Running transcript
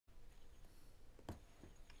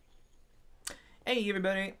Hey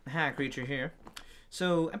everybody, Hack Creature here.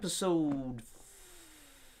 So, episode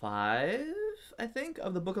 5, I think,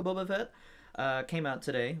 of the Book of Boba Fett came out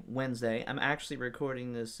today, Wednesday. I'm actually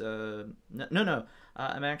recording this, I'm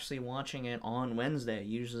actually watching it on Wednesday.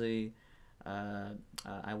 Usually,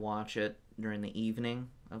 I watch it during the evening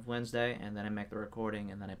of Wednesday, and then I make the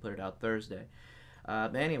recording, and then I put it out Thursday.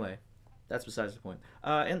 But anyway, that's besides the point.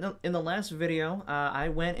 In the last video, I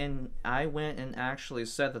went and actually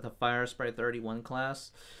said that the Fire Spray 31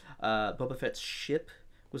 class, Boba Fett's ship,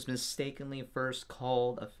 was mistakenly first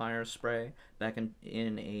called a Fire Spray back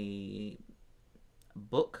in a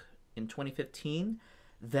book in 2015.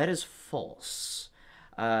 That is false.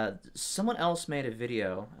 Someone else made a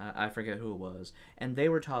video, I forget who it was, and they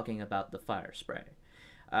were talking about the Fire Spray.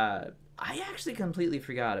 I actually completely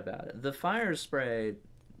forgot about it. The Fire Spray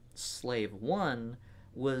Slave 1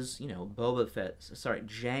 was, Jango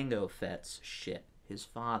Fett's ship, his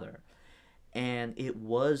father. And it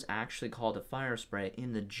was actually called a Fire Spray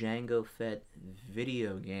in the Jango Fett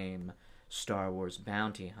video game Star Wars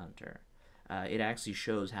Bounty Hunter. It actually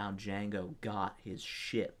shows how Jango got his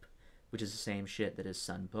ship, which is the same ship that his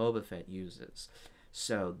son Boba Fett uses.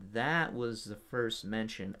 So that was the first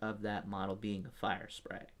mention of that model being a Fire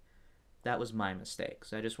Spray. That was my mistake.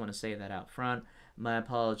 So I just want to say that out front. My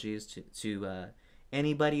apologies to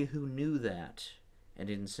anybody who knew that and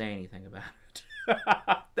didn't say anything about it.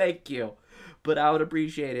 Thank you. But I would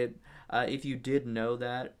appreciate it if you did know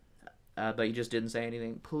that, but you just didn't say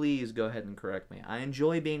anything. Please go ahead and correct me. I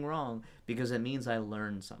enjoy being wrong because it means I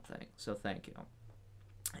learned something. So thank you.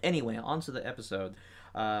 Anyway, on to the episode.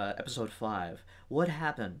 Episode 5. What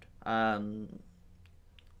happened?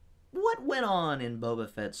 What went on in Boba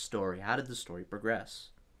Fett's story? How did the story progress?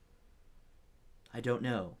 I don't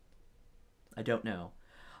know.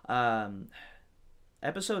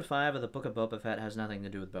 Episode 5 of the Book of Boba Fett has nothing to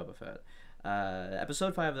do with Boba Fett.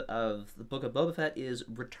 Episode 5 of the Book of Boba Fett is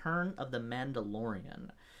Return of the Mandalorian.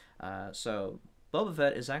 So, Boba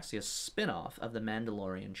Fett is actually a spin-off of the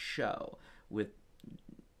Mandalorian show with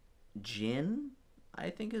Jin, I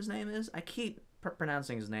think his name is. I keep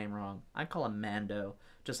pronouncing his name wrong. I call him Mando,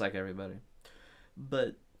 just like everybody.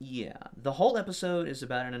 But yeah, the whole episode is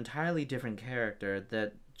about an entirely different character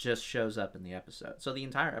that just shows up in the episode. So the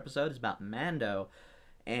entire episode is about Mando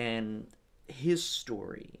and his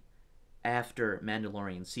story after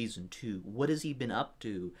Mandalorian Season 2. What has he been up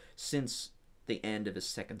to since the end of his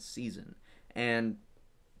second season? And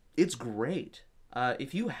it's great.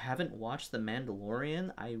 If you haven't watched The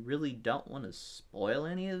Mandalorian, I really don't want to spoil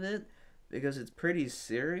any of it because it's pretty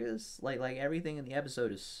serious. Like everything in the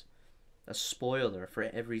episode is a spoiler for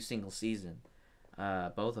every single season,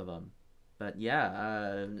 both of them. But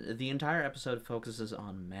yeah, the entire episode focuses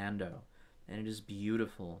on Mando, and it is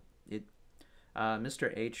beautiful.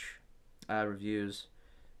 Mr. H reviews,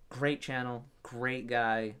 great channel, great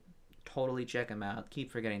guy, totally check him out.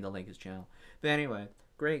 Keep forgetting to link his channel, but anyway,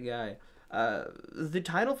 great guy. The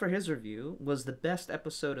title for his review was "The best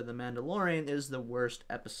episode of The Mandalorian is the worst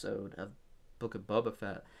episode of Book of Boba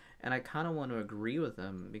Fett." And I kind of want to agree with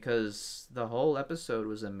him because the whole episode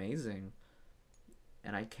was amazing.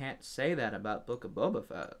 And I can't say that about Book of Boba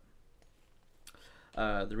Fett.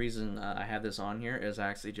 The reason I have this on here is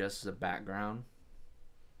actually just as a background.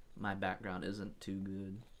 My background isn't too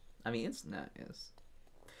good. I mean, it's nice.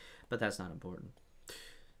 But that's not important.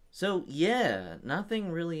 So, yeah,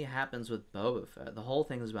 nothing really happens with Boba Fett. The whole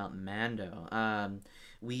thing is about Mando.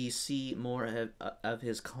 We see more of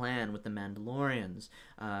his clan with the Mandalorians.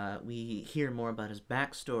 We hear more about his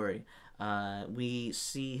backstory. We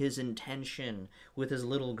see his intention with his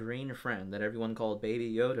little green friend that everyone called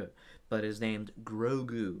Baby Yoda, but is named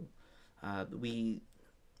Grogu. We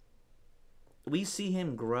see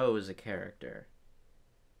him grow as a character.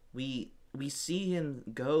 We see him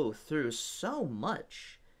go through so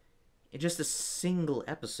much in just a single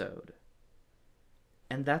episode.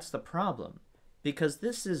 And that's the problem. Because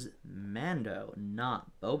this is Mando,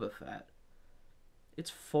 not Boba Fett. It's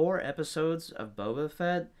 4 episodes of Boba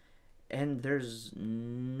Fett, and there's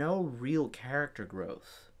no real character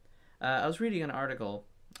growth. I was reading an article.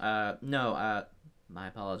 My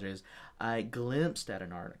apologies. I glimpsed at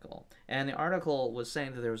an article. And the article was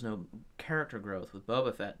saying that there was no character growth with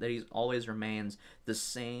Boba Fett, that he always remains the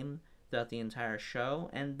same throughout the entire show,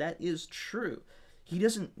 and that is true. He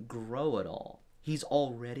doesn't grow at all. He's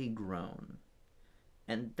already grown.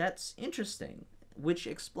 And that's interesting, which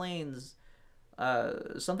explains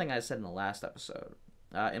something I said in the last episode.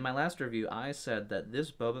 In my last review, I said that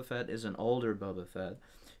this Boba Fett is an older Boba Fett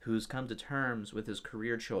who's come to terms with his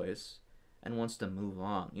career choice and wants to move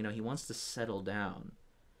on. He wants to settle down.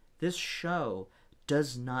 This show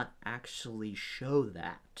does not actually show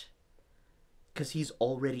that. Because he's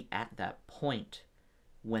already at that point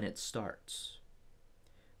when it starts.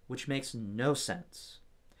 Which makes no sense.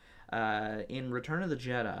 In Return of the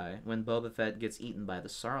Jedi, when Boba Fett gets eaten by the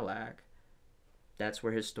Sarlacc, that's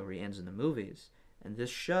where his story ends in the movies. And this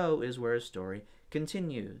show is where his story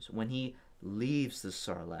continues, when he leaves the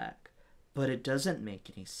Sarlacc. But it doesn't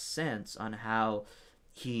make any sense on how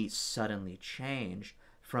he suddenly changed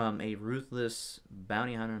from a ruthless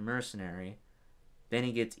bounty hunter mercenary, then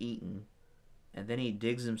he gets eaten, and then he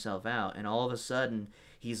digs himself out, and all of a sudden,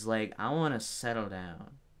 he's like, I want to settle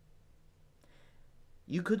down.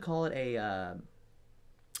 You could call it a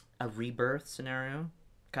rebirth scenario,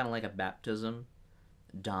 kind of like a baptism,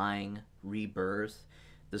 dying, rebirth.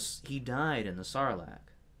 He died in the Sarlacc.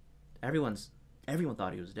 Everyone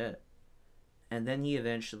thought he was dead. And then he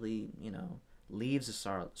eventually, leaves the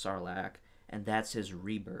Sarlacc, and that's his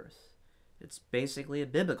rebirth. It's basically a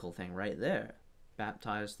biblical thing right there.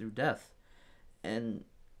 Baptized through death.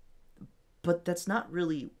 But that's not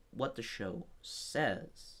really what the show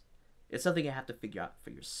says. It's something you have to figure out for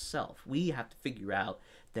yourself. We have to figure out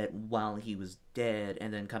that while he was dead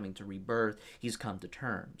and then coming to rebirth, he's come to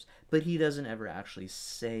terms. But he doesn't ever actually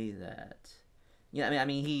say that.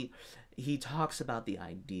 He talks about the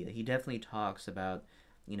idea. He definitely talks about,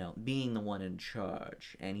 being the one in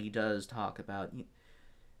charge. And he does talk about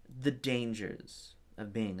the dangers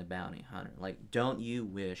of being a bounty hunter. Like, don't you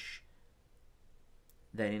wish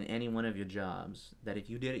that in any one of your jobs, that if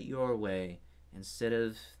you did it your way, instead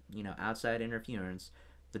of, outside interference,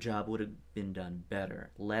 the job would have been done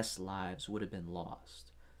better. Less lives would have been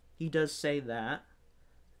lost. He does say that,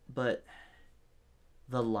 but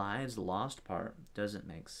the lives lost part doesn't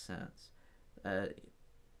make sense.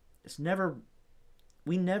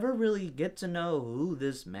 We never really get to know who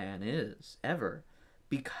this man is, ever,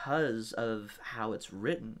 because of how it's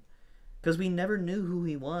written. Because we never knew who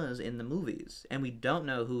he was in the movies, and we don't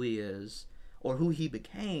know who he is, or who he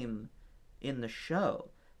became in the show.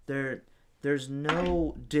 There's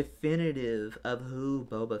no definitive of who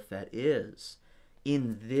Boba Fett is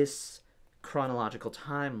in this chronological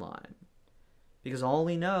timeline. Because all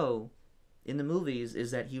we know in the movies is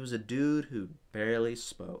that he was a dude who barely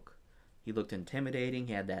spoke. He looked intimidating.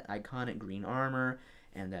 He had that iconic green armor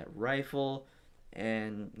and that rifle.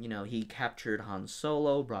 And, he captured Han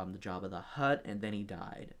Solo, brought him to Jabba the Hutt, and then he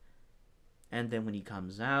died. And then when he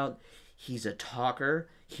comes out, he's a talker.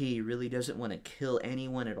 He really doesn't want to kill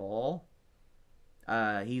anyone at all.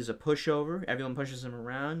 He's a pushover. Everyone pushes him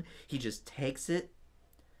around. He just takes it.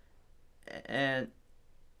 And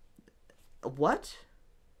what?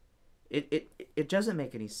 It doesn't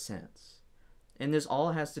make any sense. And this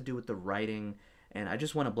all has to do with the writing. And I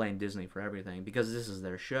just want to blame Disney for everything, because this is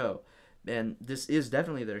their show. And this is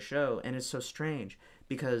definitely their show. And it's so strange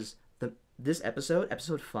because this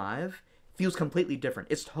episode 5, feels completely different.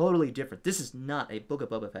 It's totally different. This is not a Book of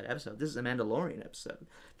Boba Fett episode. This is a Mandalorian episode.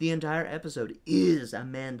 The entire episode is a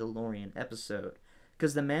Mandalorian episode.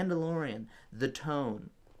 Because the Mandalorian, the tone,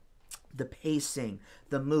 the pacing,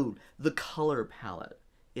 the mood, the color palette,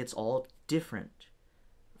 it's all different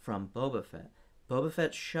from Boba Fett. Boba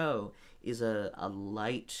Fett's show is a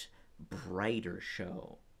light, brighter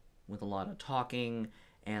show with a lot of talking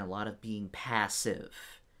and a lot of being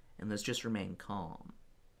passive. And let's just remain calm.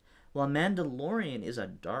 While Mandalorian is a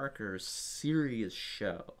darker, serious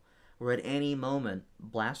show, where at any moment,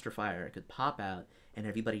 blaster fire could pop out and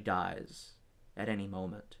everybody dies at any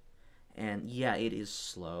moment. And yeah, it is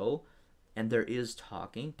slow, and there is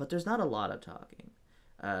talking, but there's not a lot of talking.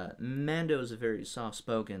 Mando is a very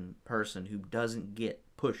soft-spoken person who doesn't get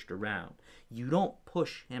pushed around. You don't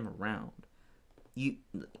push him around. He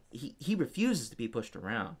refuses to be pushed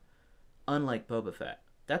around, unlike Boba Fett.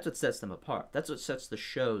 That's what sets them apart. That's what sets the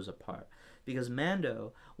shows apart. Because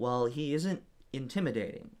Mando, while he isn't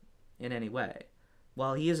intimidating in any way,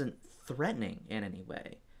 while he isn't threatening in any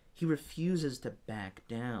way, he refuses to back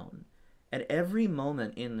down. At every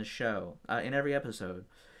moment in the show, in every episode,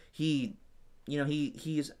 he's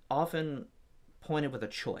often pointed with a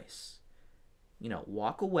choice.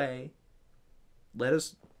 Walk away, let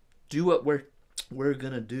us do what we're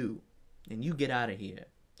gonna do, and you get out of here.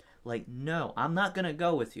 Like, no, I'm not gonna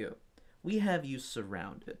go with you. We have you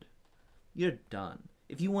surrounded. You're done.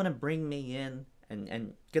 If you want to bring me in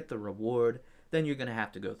and get the reward, then you're gonna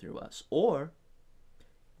have to go through us. Or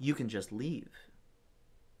you can just leave.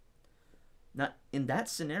 Now, in that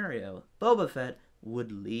scenario, Boba Fett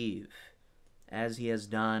would leave, as he has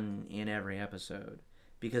done in every episode,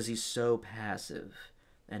 because he's so passive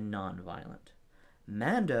and non-violent.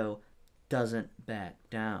 Mando doesn't back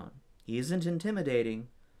down. He isn't intimidating,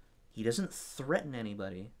 He doesn't threaten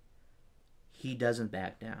anybody. He doesn't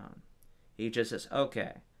back down. He just says,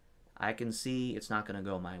 okay, I can see it's not going to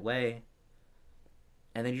go my way.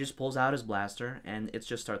 And then he just pulls out his blaster and it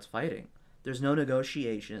just starts fighting. There's no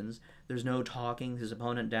negotiations. There's no talking his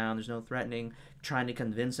opponent down. There's no threatening, trying to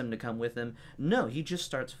convince him to come with him. No, he just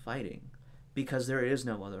starts fighting because there is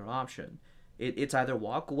no other option. It's either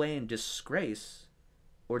walk away in disgrace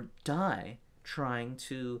or die trying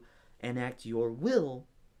to enact your will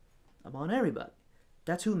upon everybody.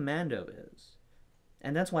 That's who Mando is.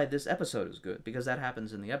 And that's why this episode is good, because that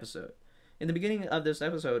happens in the episode. In the beginning of this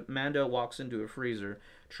episode, Mando walks into a freezer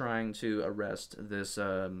trying to arrest this,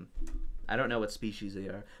 I don't know what species they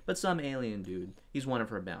are, but some alien dude. He's wanted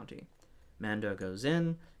for a bounty. Mando goes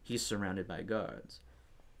in, he's surrounded by guards.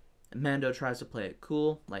 Mando tries to play it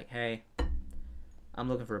cool, like, hey, I'm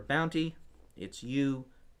looking for a bounty, it's you,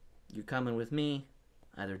 you're coming with me,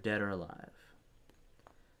 either dead or alive.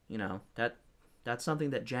 You know, that's something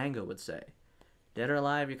that Django would say. Dead or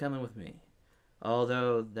alive, you're coming with me.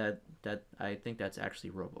 Although that I think that's actually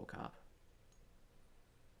RoboCop.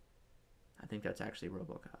 I think that's actually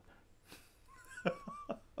RoboCop.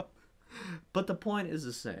 But the point is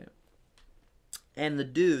the same. And the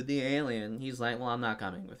dude, the alien, he's like, well, I'm not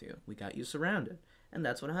coming with you. We got you surrounded. And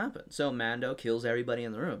that's what happened. So Mando kills everybody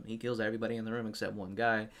in the room. He kills everybody in the room except one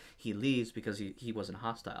guy. He leaves because he wasn't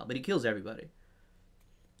hostile. But he kills everybody.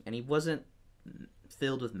 And he wasn't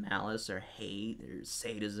filled with malice or hate or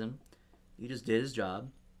sadism. He just did his job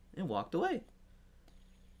and walked away.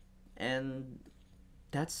 And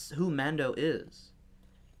that's who Mando is.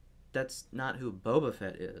 That's not who Boba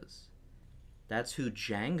Fett is. That's who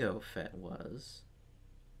Jango Fett was.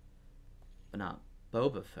 But not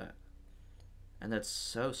Boba Fett. And that's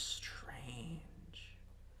so strange.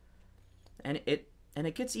 And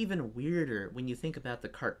it gets even weirder when you think about the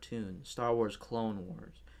cartoon, Star Wars Clone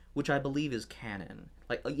Wars, which I believe is canon.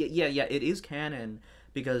 Like, yeah, it is canon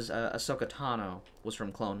because Ahsoka Tano was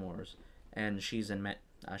from Clone Wars, and she's a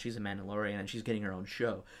Mandalorian, and she's getting her own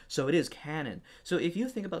show. So it is canon. So if you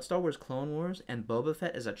think about Star Wars Clone Wars and Boba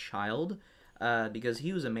Fett as a child, because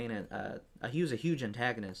he was a huge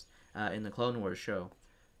antagonist in the Clone Wars show.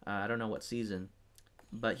 I don't know what season,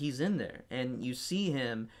 but he's in there, and you see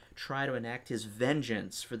him try to enact his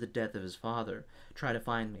vengeance for the death of his father, try to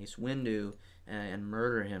find Mace Windu and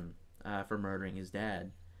murder him for murdering his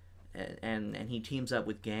dad, and he teams up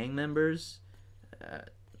with gang members,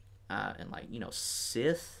 and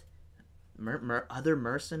Sith, other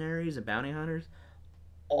mercenaries and bounty hunters,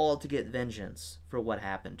 all to get vengeance for what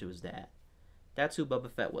happened to his dad. That's who Boba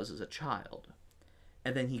Fett was as a child,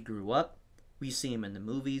 and then he grew up. We see him in the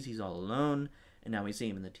movies, he's all alone, and now we see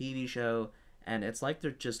him in the TV show, and it's like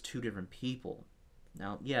they're just two different people.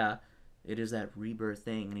 Now, yeah, it is that rebirth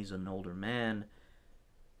thing, and he's an older man,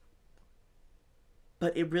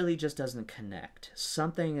 but it really just doesn't connect.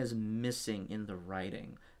 Something is missing in the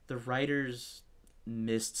writing. The writers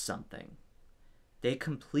missed something. They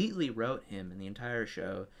completely wrote him in the entire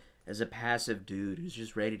show as a passive dude who's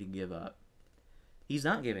just ready to give up. He's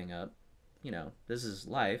not giving up. This is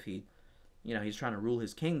life. He's trying to rule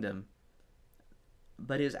his kingdom,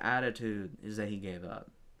 but his attitude is that he gave up.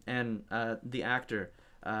 And the actor,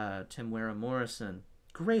 Temuera Morrison,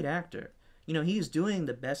 great actor. He's doing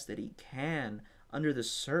the best that he can under the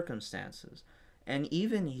circumstances. And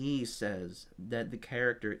even he says that the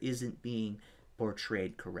character isn't being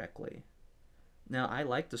portrayed correctly. Now, I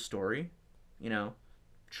like the story,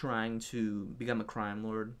 trying to become a crime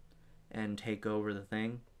lord and take over the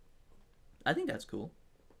thing. I think that's cool.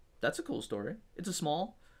 That's a cool story. It's a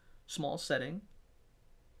small setting.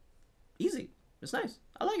 Easy. It's nice.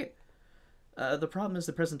 I like it. The problem is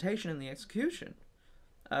the presentation and the execution.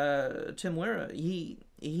 Temuera,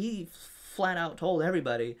 he flat out told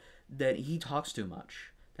everybody that he talks too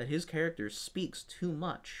much, that his character speaks too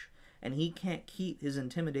much, and he can't keep his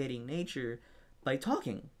intimidating nature by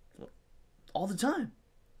talking all the time.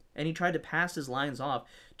 And he tried to pass his lines off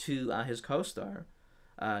to his co-star,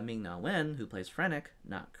 Ming-Na Wen, who plays Krennic,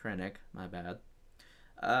 not Krennic, my bad.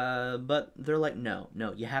 But they're like, no,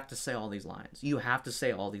 you have to say all these lines. You have to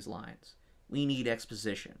say all these lines. We need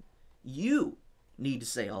exposition. You need to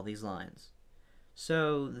say all these lines.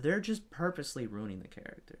 So they're just purposely ruining the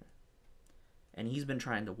character. And he's been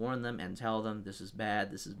trying to warn them and tell them this is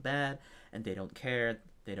bad, and they don't care,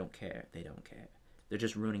 they don't care. They're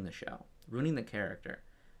just ruining the show, ruining the character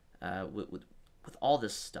with all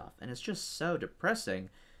this stuff. And it's just so depressing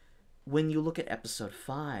when you look at episode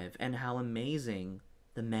 5 and how amazing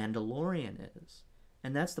The Mandalorian is.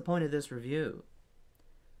 And that's the point of this review.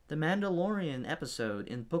 The Mandalorian episode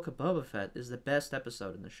in Book of Boba Fett is the best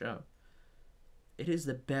episode in the show. It is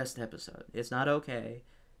the best episode. It's not okay.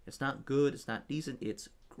 It's not good. It's not decent. It's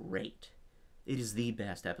great. It is the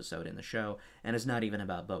best episode in the show, and it's not even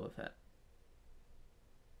about Boba Fett.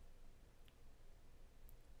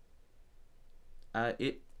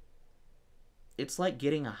 It's like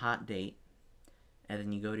getting a hot date, and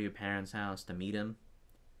then you go to your parents' house to meet him,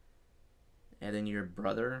 and then your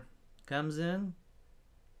brother comes in,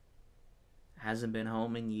 hasn't been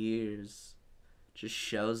home in years, just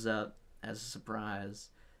shows up as a surprise,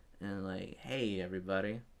 and like, hey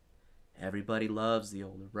everybody, everybody loves the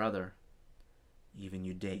older brother, even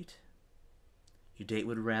your date. Your date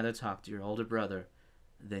would rather talk to your older brother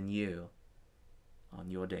than you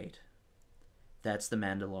on your date. That's the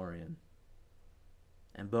Mandalorian.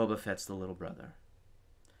 And Boba Fett's the little brother.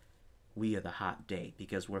 We are the hot date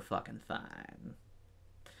because we're fucking fine.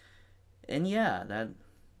 And yeah,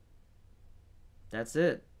 that's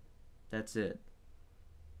it. That's it.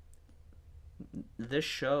 This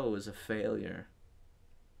show is a failure.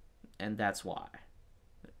 And that's why.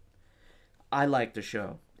 I like the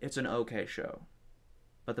show. It's an okay show.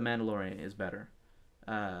 But The Mandalorian is better.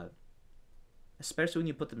 Especially when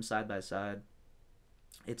you put them side by side.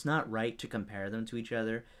 It's not right to compare them to each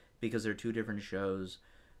other because they're two different shows.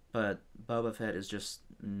 But Boba Fett is just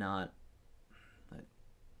not...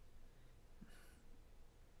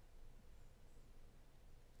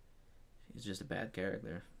 he's just a bad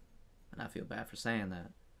character. And I feel bad for saying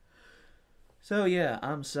that. So yeah,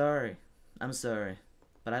 I'm sorry. I'm sorry.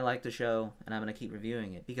 But I like the show, and I'm going to keep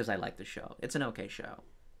reviewing it because I like the show. It's an okay show.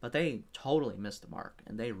 But they totally missed the mark,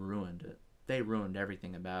 and they ruined it. They ruined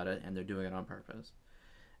everything about it, and they're doing it on purpose.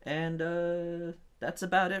 And that's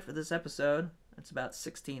about it for this episode. It's about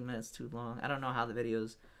 16 minutes too long. I don't know how the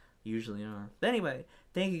videos usually are. But anyway,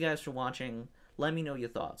 thank you guys for watching. Let me know your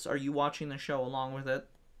thoughts. Are you watching the show along with it?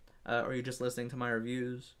 Or are you just listening to my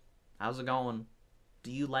reviews? How's it going?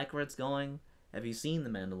 Do you like where it's going? Have you seen The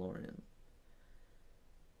Mandalorian?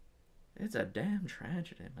 It's a damn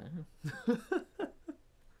tragedy, man.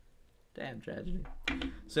 Damn tragedy.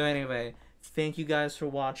 So anyway, thank you guys for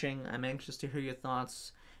watching. I'm anxious to hear your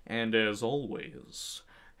thoughts. And as always,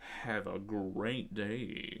 have a great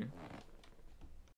day.